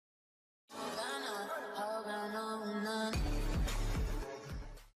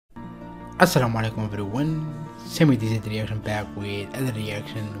Assalamu alaikum everyone. Samir this is the reaction back with other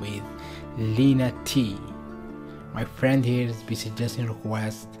reaction with Lena T. My friend here is be suggesting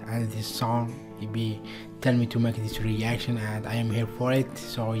request and this song he be tell me to make this reaction and I am here for it.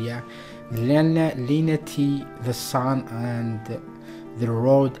 So yeah, Lena T, the sun and the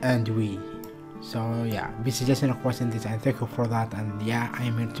road and we. So yeah, be suggesting requesting this and thank you for that. And yeah, I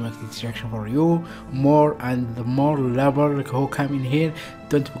am here to make this reaction for you more, and the more lover who come in here,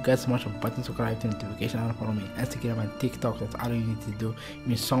 don't forget to smash the button, subscribe to notification, and follow me Instagram and TikTok. That's all you need to do. It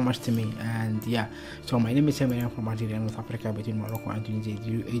means so much to me. And yeah, so my name is Samir. I'm from Algeria, North Africa, between Morocco and Tunisia.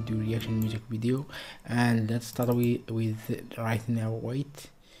 I do reaction music video, and let's start with right now.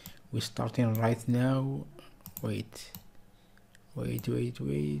 Wait, we're starting right now. Wait.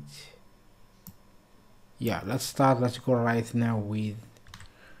 Yeah, let's start. Let's go right now with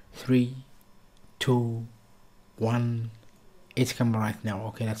 3, 2, 1. It's coming right now.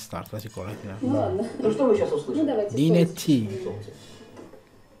 Okay, let's start. Let's go right now. Ладно. Ну что мы сейчас услышим? Lena T. Солнце.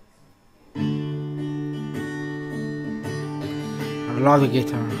 I love the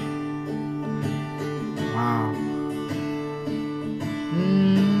guitar. Wow.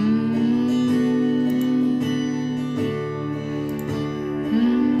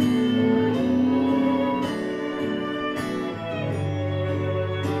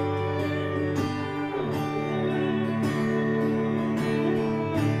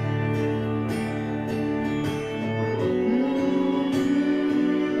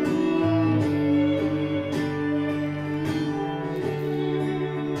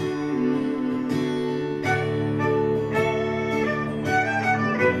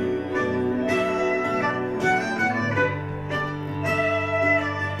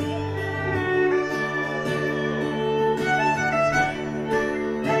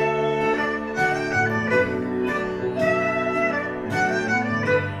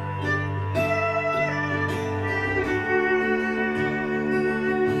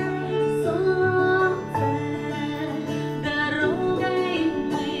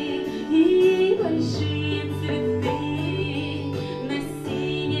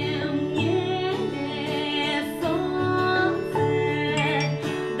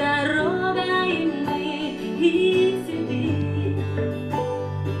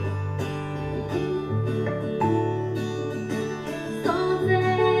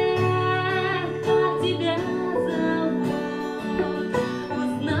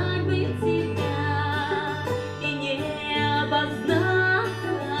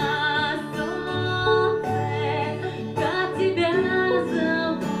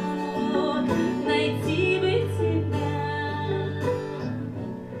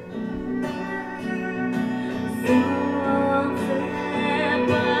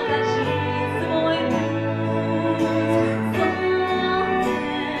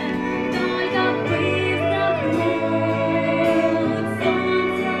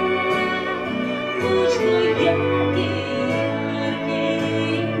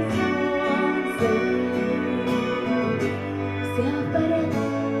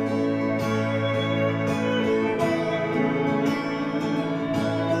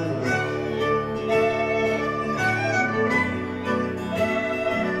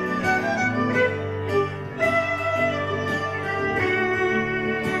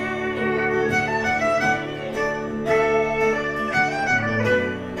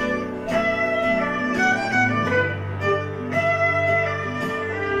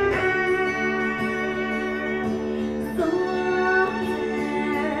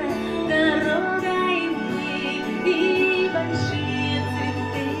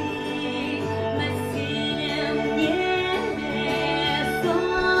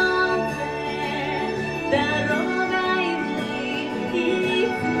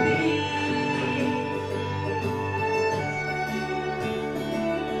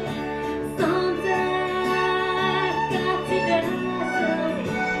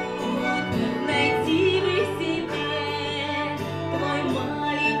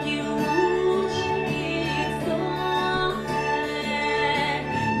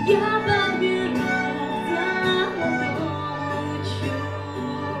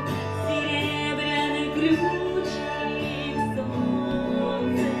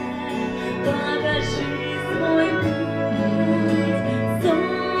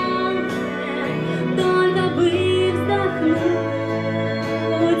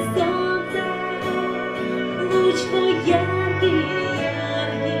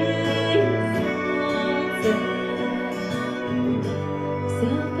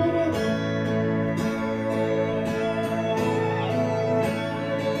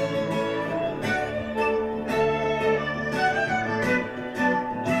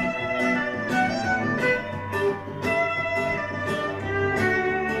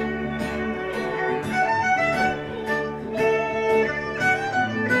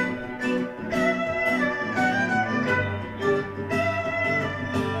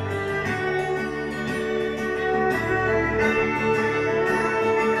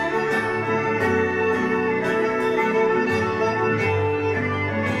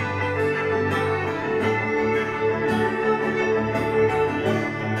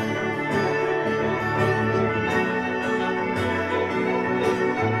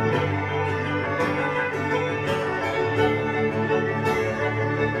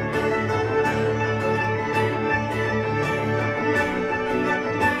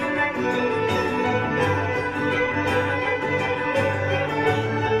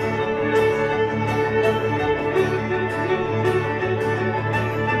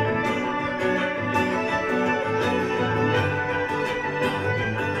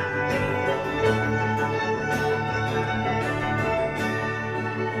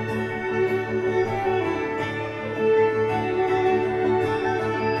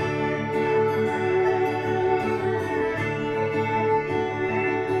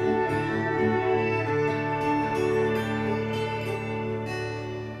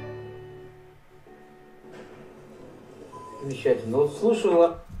 Ну,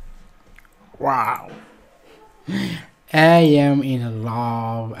 слушала. Wow. I am in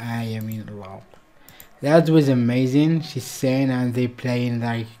love. I am in love. That was amazing. She's saying and they playing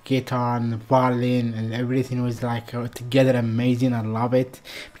like guitar and violin and everything was like together amazing. I love it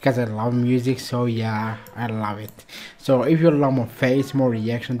because I love music. So yeah, I love it. So if you love more face, more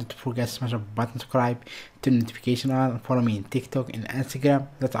reaction, don't forget to smash the button, subscribe, turn notification on, and follow me on TikTok and Instagram.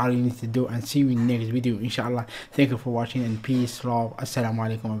 That's all you need to do, and see you in next video inshallah. Thank you for watching and peace, love, assalamu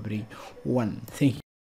alaikum everyone. Thank you.